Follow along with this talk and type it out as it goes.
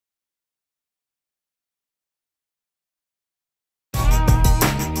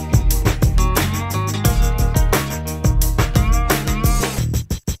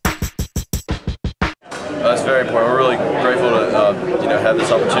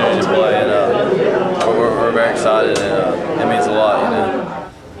opportunity to play, and we're very excited, and it means a lot, you know.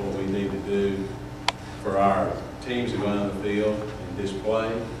 What we need to do for our teams to go on the field and display,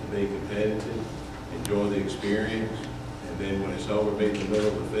 to be competitive, enjoy the experience, and then when it's over, be in the middle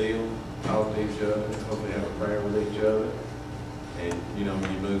of the field, talk to each other, hopefully have a prayer with each other, and you know,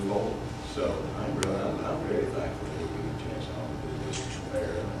 when you move forward. So I'm very thankful that we get a chance to do this to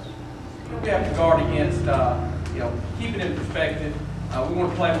prepare us. We have to guard against, you know, keep it in perspective. We want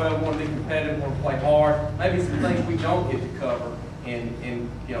to play well, we want to be competitive, we want to play hard. Maybe some things we don't get to cover in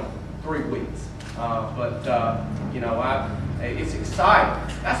you know, 3 weeks. You know, it's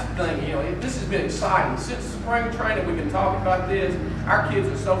exciting. That's the thing, you know, this has been exciting. Since spring training, we've been talking about this. Our kids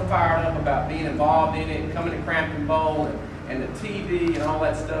are so fired up about being involved in it and coming to Cramton Bowl and the TV and all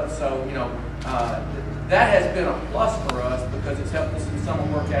that stuff. So, you know, that has been a plus for us because it's helped us in summer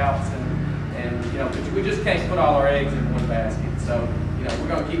workouts and you know, we just can't put all our eggs in one basket. So, you know, we're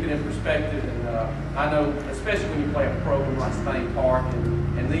going to keep it in perspective. And I know, especially when you play a program like Spain Park,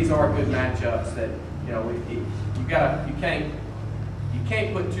 and these are good matchups that, you know, you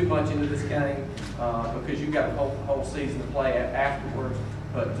can't put too much into this game because you've got a whole season to play afterwards.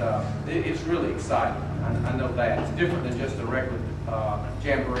 But it's really exciting. I know that it's different than just a regular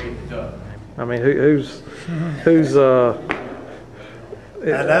jamboree at the Duck. I mean, who's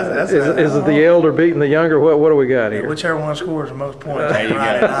is it the elder beating the younger? What do we got here? Whichever one scores the most points Friday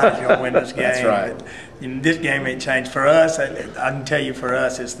night is going to win this game. That's right. But, you know, this game ain't changed. For us, I can tell you for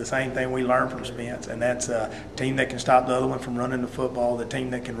us, it's the same thing we learned from Spence, and that's a team that can stop the other one from running the football, the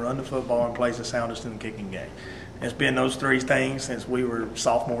team that can run the football and plays the soundest in the kicking game. It's been those 3 things since we were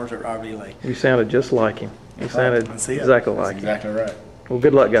sophomores at RV. You sounded just like him. You sounded exactly like him. Exactly right. Well,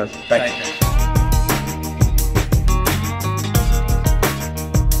 good luck, guys. Thank you.